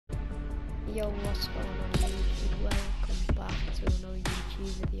Yo, what's going on YouTube? Welcome back to another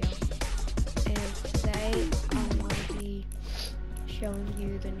YouTube video. And today I'm going to be showing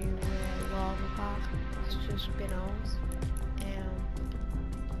you the new lava pack. It's just been out.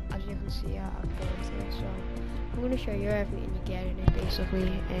 As you can see, I've bought it. So I'm going to show you everything you get in it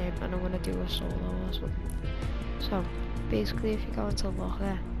basically. And I'm going to do a solo or something. So basically, if you go into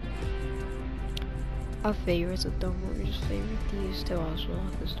Locker, our favourites of them, we just favourite these two as well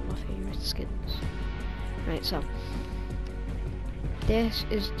because they're my favourite skins. Right, so this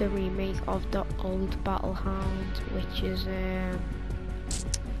is the remake of the old Battle Hound, which is I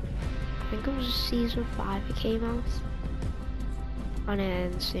think it was season 5 it came out, and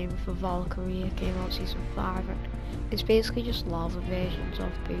then same for Valkyrie, it came out season 5. It's basically just lava versions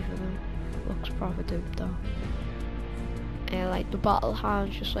of both of them. Looks proper dope though. Like the Battle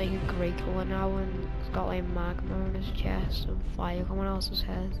Hound's just like a grey colour now, and it's got like magma on his chest and fire coming out his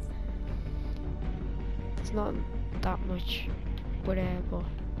head. It's not that much, but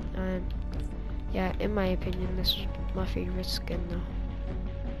yeah, in my opinion, this is my favourite skin now,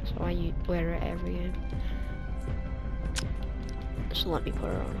 so I wear it every game. So let me put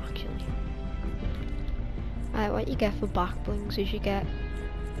it on actually. What you get for back blings is you get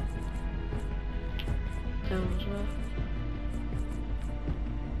those.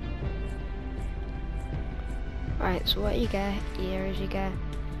 Right, so what you get here is you get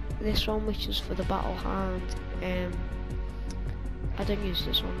this one, which is for the Battle Hound. I don't use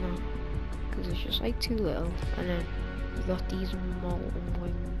this one now because it's just like too little. And then you got these molten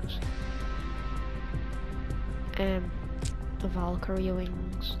wings, the Valkyrie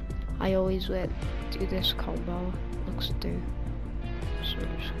wings. I always do this combo. Looks do. So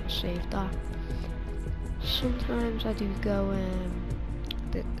I'm just gonna save that. Sometimes I do go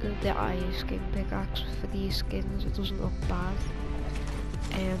the ice skin pickaxe for these skins. It doesn't look bad.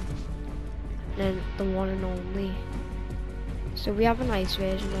 Then the one and only. So we have a nice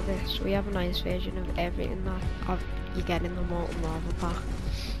version of this. We have a nice version of everything that you get in the molten lava pack.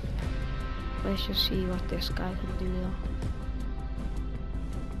 Let's just see what this guy can do though.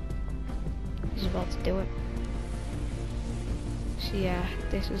 He's about to do it. So yeah,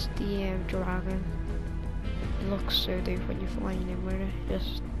 this is the dragon. It looks so dope when you're flying in with it.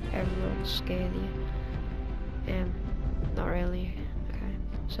 Just everyone's scared of you. Not really. Okay.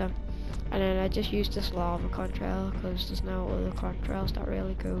 So, and then I just used this lava contrail because there's no other contrails that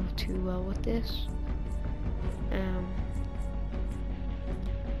really go too well with this.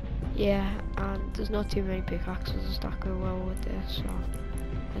 Yeah, and there's not too many pickaxes that go well with this, so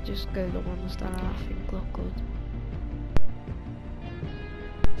I just go the ones that I think look good.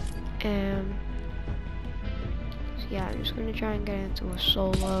 Yeah, I'm just gonna try and get into a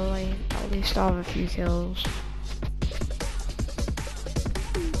solo, like at least I'll have a few kills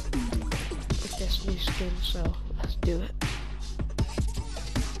with this new skin, so let's do it.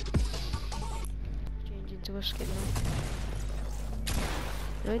 Change into a skin now.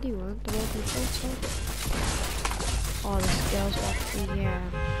 No, they weren't, the old default. Oh, the scales off the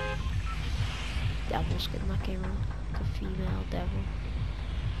devil skin that came out, the female devil.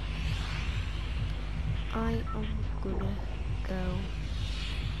 I am gonna go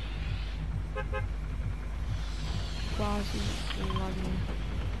Quasi Login.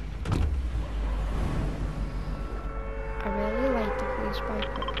 I really like the place by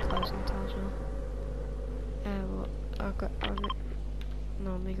Pleasant as well. I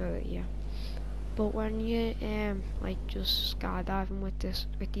normally go yeah. But when you like just skydiving with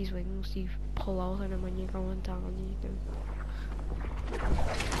these wings, you pull out, and then when you're going down, you do.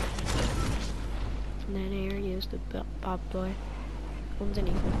 And then here he is, the bad boy.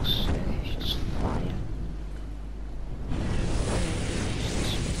 Underneath looks it's just fire.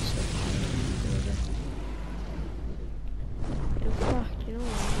 In fact, you know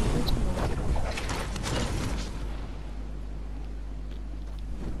what? Let's move it.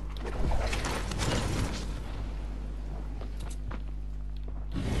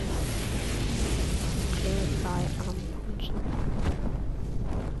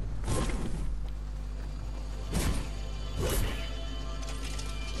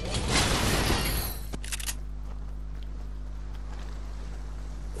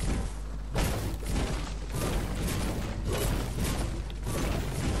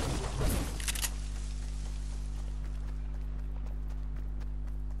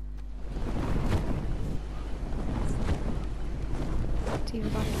 Team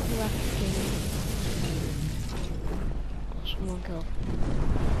back to the left game. Someone kill.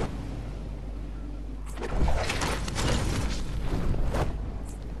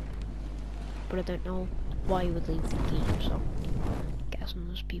 But I don't know why you would leave the game, so guess guessing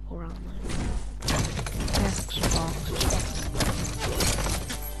there's people around there. Xbox.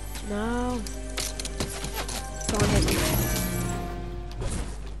 No. Don't hit me.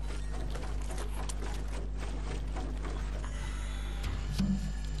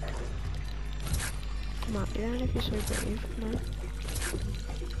 Might be that if you're so brave. No.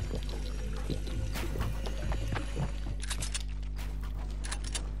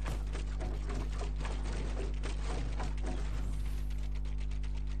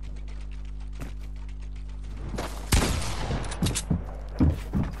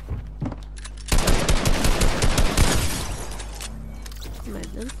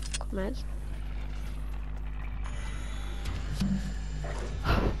 Meds.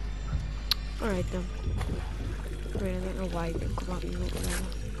 Alright then. I mean, I don't know why you didn't come at me, but whatever.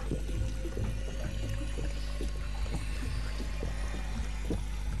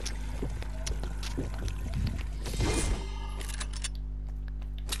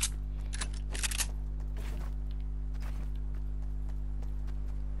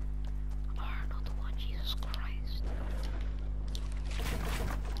 Oh, not the one, Jesus Christ.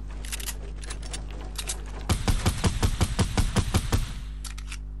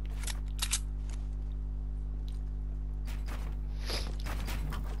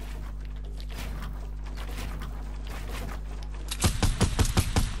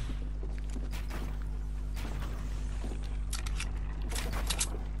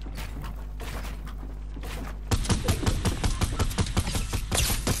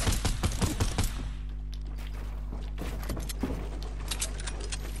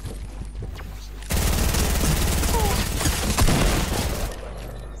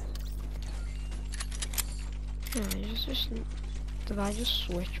 Did I just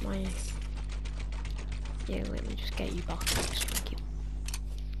switch my... Yeah, let me just get you back next, thank you.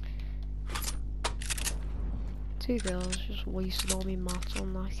 Two girls just wasted all my mats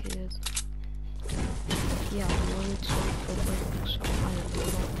on that kid. Yeah, I wanted to public, so I don't know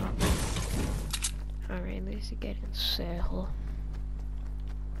about that. Alright, at least get in circle.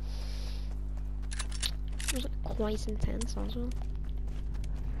 It was like quite intense also.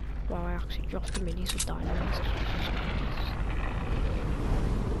 Wow, I actually dropped the minis with dynamite.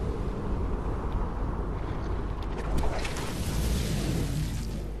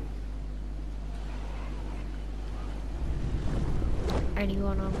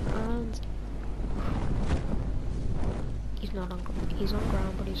 Anyone on ground? He's not on ground. He's on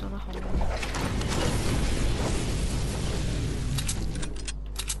ground, but he's on a hole.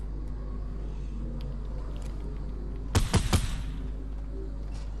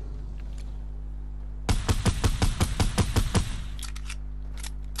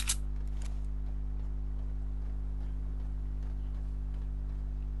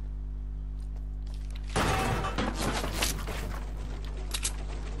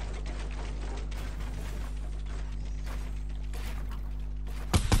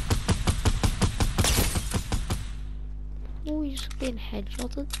 Oh, he's being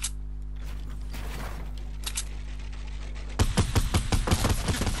headshotted.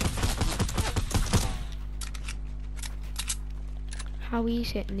 How he's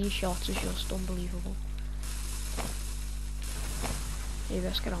hitting these shots is just unbelievable. Maybe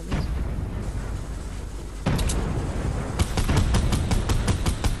let's get on with it.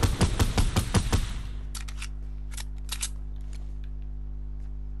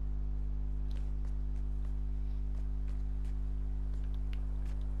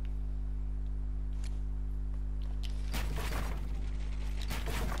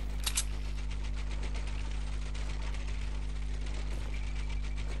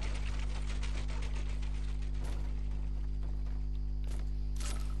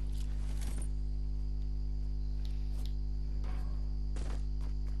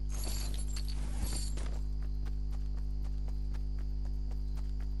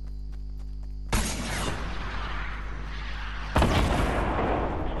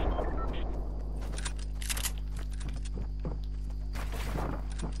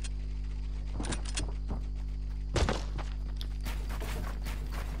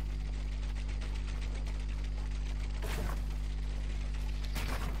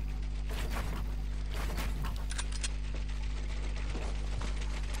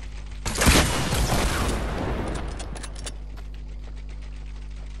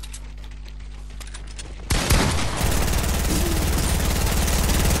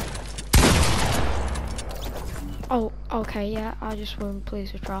 Oh, okay, yeah, I just won't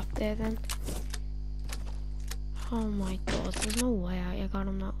place a trap there then. Oh my god, there's no way I got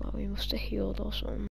him that low. He must have healed or something.